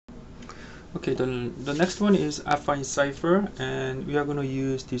Okay, the next one is AffineCipher, and we are going to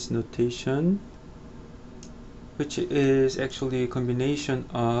use this notation, which is actually a combination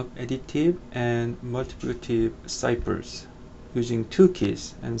of additive and multiplicative ciphers using two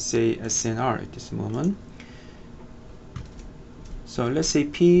keys, and say S and R at this moment. So let's say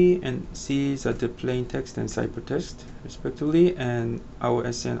P and C are the plain text and ciphertext respectively, and our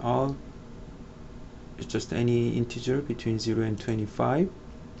S and R is just any integer between 0 and 25.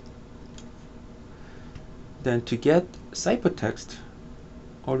 Then to get ciphertext,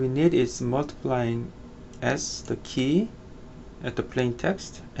 all we need is multiplying S, the key, at the plain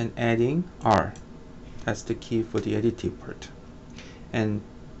text, and adding R. That's the key for the additive part. And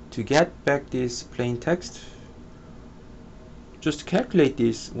to get back this plain text, just calculate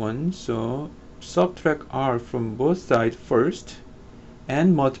this one. So subtract R from both sides first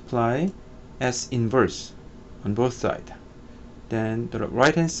and multiply S inverse on both sides. Then the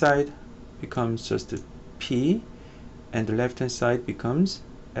right hand side becomes just a P, and the left hand side becomes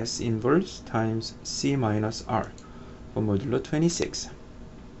S inverse times C minus R for modulo 26.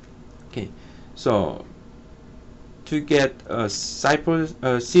 Okay, so to get a cipher,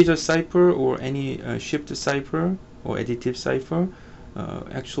 Caesar cipher, or any shift cipher or additive cipher,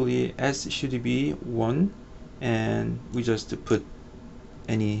 actually S should be 1, and we just put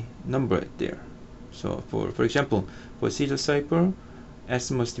any number there. So for example, for Caesar cipher, S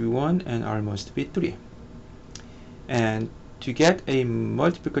must be 1 and R must be 3. And to get a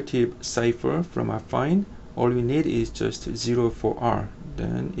multiplicative cipher from Affine, all we need is just 0 for R.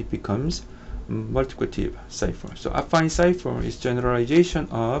 Then it becomes multiplicative cipher. So AffineCipher is generalization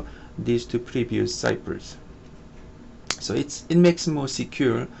of these two previous ciphers. So it makes more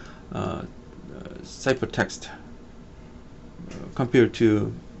secure ciphertext compared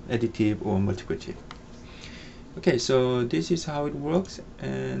to additive or multiplicative. Okay, so this is how it works,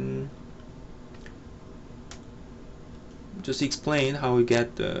 and just explain how we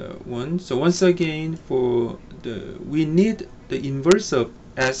get the one. So once again, we need the inverse of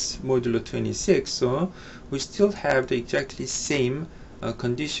S modulo 26, so we still have the exactly same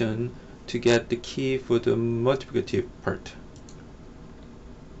condition to get the key for the multiplicative part.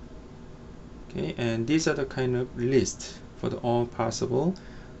 Okay, and these are the kind of list for the all possible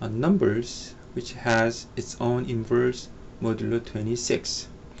numbers which has its own inverse modulo 26.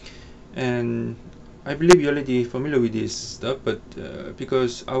 And I believe you're already familiar with this stuff, but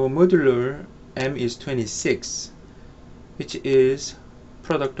because our modular M is 26, which is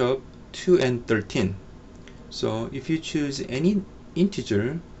product of 2 and 13. So if you choose any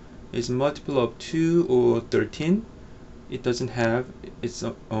integer is multiple of 2 or 13, it doesn't have its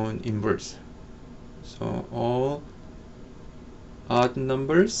own inverse. So all odd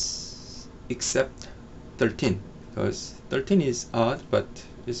numbers except 13, because 13 is odd, but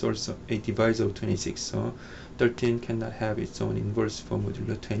it's also a divisor of 26, so 13 cannot have its own inverse for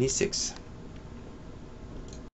modulo 26.